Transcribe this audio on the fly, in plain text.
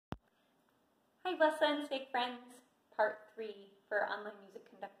Hi Westland Stake friends, part 3 for online music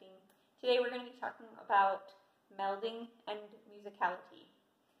conducting. Today we're going to be talking about melding and musicality.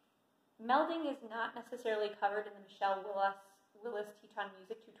 Melding is not necessarily covered in the Michelle Willis Teach on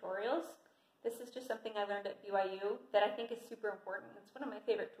Music tutorials. This is just something I learned at BYU that I think is super important. It's one of my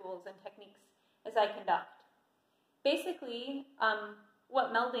favorite tools and techniques as I conduct. Basically,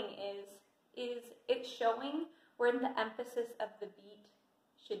 what melding is it's showing where the emphasis of the beat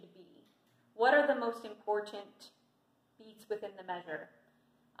should be. What are the most important beats within the measure?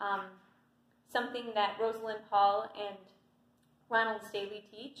 Something that Rosalind Hall and Ronald Staley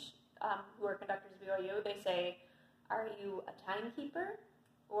teach, who are conductors of BYU, they say, are you a timekeeper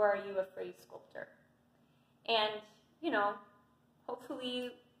or are you a phrase sculptor? And, you know,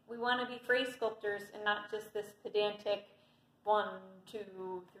 hopefully we want to be phrase sculptors and not just this pedantic 1,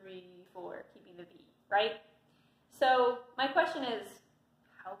 2, 3, 4, keeping the beat, right? So my question is,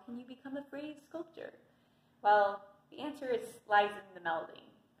 how can you become a phrase sculptor? Well, the answer lies in the melding.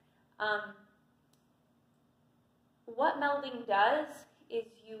 What melding does is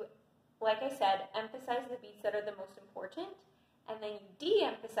you, like I said, emphasize the beats that are the most important, and then you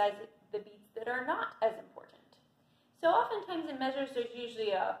de-emphasize the beats that are not as important. So oftentimes in measures, there's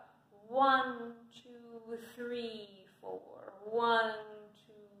usually a 1, 2, 3, 4, 1,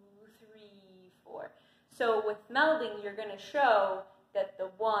 2, 3, 4. So with melding, you're going to show that the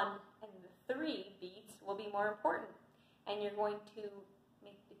 1 and the 3 beats will be more important, and you're going to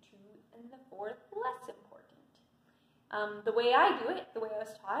make the 2 and the 4 less important. The way I do it, the way I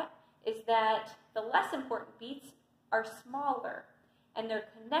was taught, is that the less important beats are smaller, and they're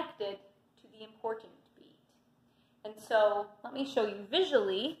connected to the important beat. And so let me show you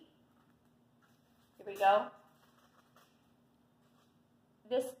visually. Here we go.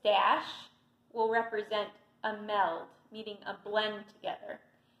 This dash will represent a meld, meaning a blend together.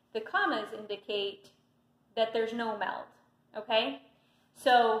 The commas indicate that there's no meld, okay?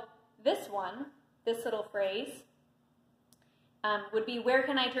 So this one, this little phrase, would be, where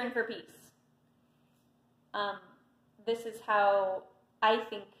can I turn for peace? This is how I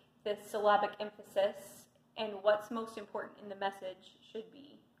think the syllabic emphasis and what's most important in the message should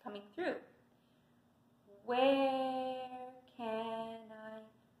be coming through. Where can I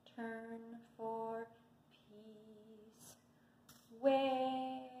turn for peace?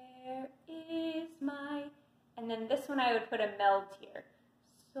 Where is my... And then this one I would put a meld here.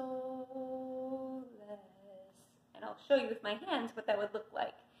 Solace. And I'll show you with my hands what that would look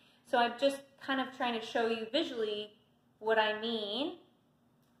like. So I'm just kind of trying to show you visually what I mean.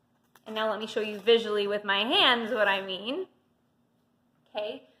 And now let me show you visually with my hands what I mean.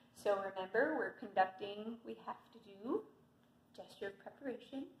 Okay, so remember we're conducting, we have to do gesture of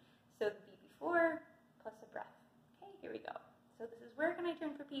preparation. So the beat before plus a breath. Okay, here we go. So this is where can I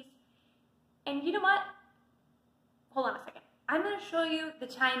turn for peace? And you know what? Hold on a second. I'm going to show you the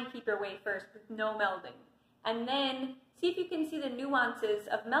timekeeper way first with no melding. And then see if you can see the nuances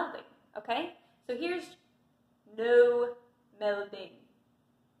of melding, okay? So here's no melding.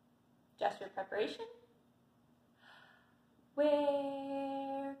 Gesture of preparation.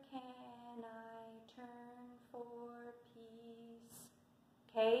 Where can I turn for peace?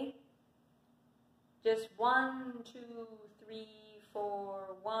 Okay? Just 1, 2, 3,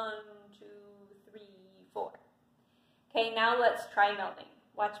 4, 1, 2, 3, 4. Okay, now let's try melding.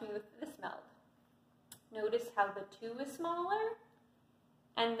 Watch me with this meld. Notice how the 2 is smaller,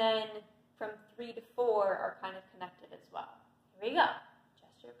 and then from 3 to 4 are kind of connected as well. Here we go.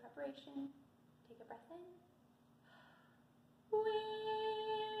 Gesture of preparation. Take a breath in.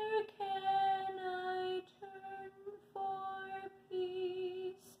 Where can I turn for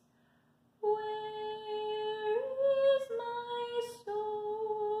peace? Where is my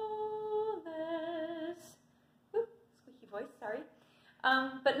solace? Ooh, squeaky voice, sorry.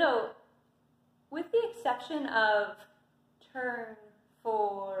 But no, with the exception of turn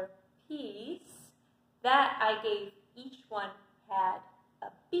for peace, that I gave each one had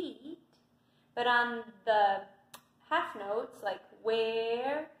a beat, but on the half notes, like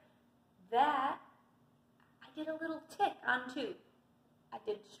where, that, I did a little tick on 2. I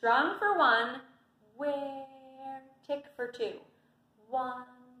did strong for 1, where, tick for 2. 1,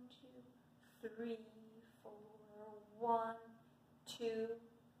 2, 3, 4, 1, 2,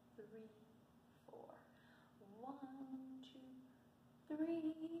 3, 4. 1, 2, 3,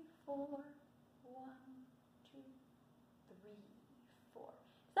 4. 1, 2, 3, 4.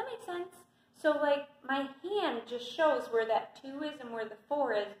 Does that make sense? So like my hand just shows where that 2 is and where the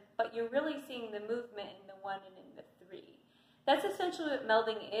 4 is, but you're really seeing the movement in the 1 and in the 3. That's essentially what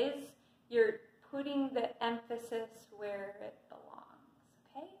melding is. You're putting the emphasis where it belongs,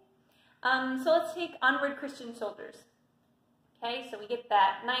 okay? So let's take Onward Christian Soldiers. Okay, so we get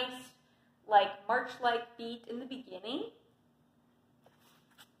that nice, like, march-like beat in the beginning.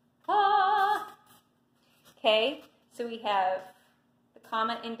 Ah! Okay, so we have, the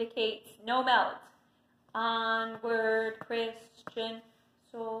comma indicates no meld. Onward Christian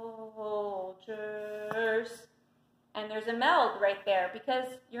soldiers. And there's a meld right there because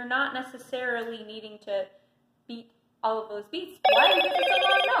you're not necessarily needing to beat all of those beats. Why? Because it's a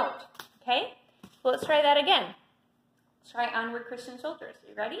long note. Okay? Well, let's try that again. Let's try Onward Christian Soldiers.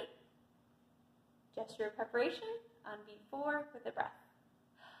 You ready? Gesture of preparation on beat 4 with a breath.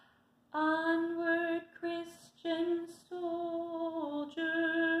 Onward Christian soldiers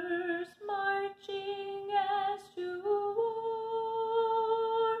marching as to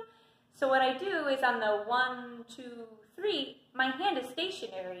war. So what I do is on the 1, 2, 3, my hand is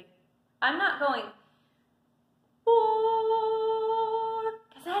stationary. I'm not going war,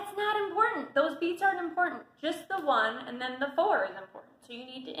 because that's not important. Those beats aren't important. Just the 1 and then the 4 is important. So you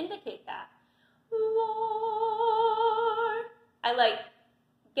need to indicate that. War. I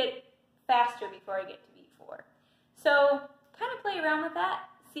get faster before I get to beat 4. So kind of play around with that.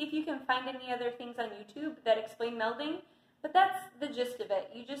 See if you can find any other things on YouTube that explain melding. But that's the gist of it.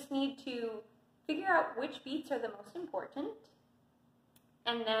 You just need to figure out which beats are the most important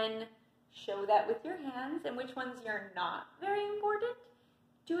and then show that with your hands, and which ones are not very important.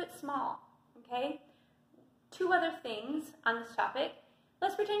 Do it small, okay? 2 other things on this topic.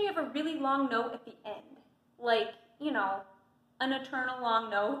 Let's pretend you have a really long note at the end. Like, you know, an eternal long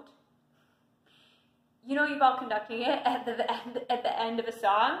note. You know you've all conducting it at the end of a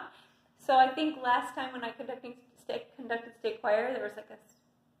song. So I think last time when I conducted state choir, there was like a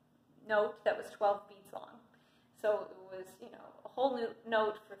note that was 12 beats long. So it was, you know, a whole new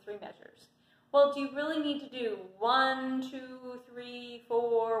note for 3 measures. Well, do you really need to do 1, 2, 3,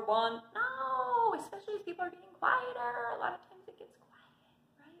 4, 1? No, especially as people are getting quieter. A lot of times it gets quiet,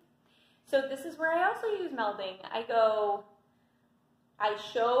 right? So this is where I also use melding. I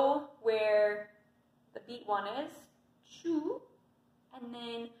show where the beat 1 is, 2, and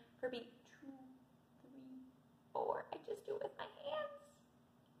then for beat 2, 3, 4, I just do it with my hands.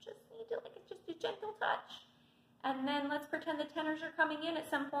 Just need to, like, just a gentle touch. And then let's pretend the tenors are coming in at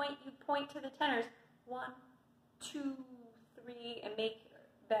some point. You point to the tenors, 1, 2, 3, and make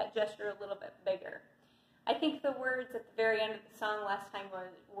that gesture a little bit bigger. I think the words at the very end of the song last time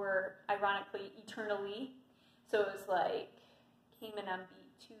were ironically, eternally. So it was like, came in on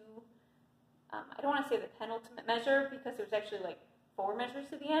beat 2. I don't want to say the penultimate measure because there was actually like 4 measures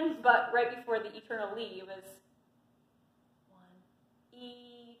to the end, but right before the eternally, it was 1,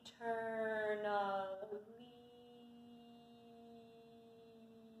 eternally.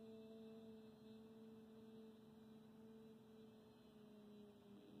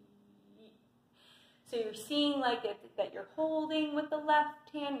 So you're seeing like that you're holding with the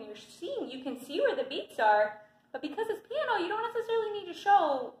left hand, and you can see where the beats are, but because it's piano, you don't necessarily need to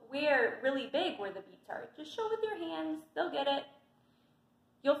show really big where the beats are. Just show with your hands, they'll get it.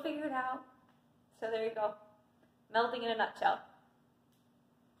 You'll figure it out. So there you go. Melding in a nutshell.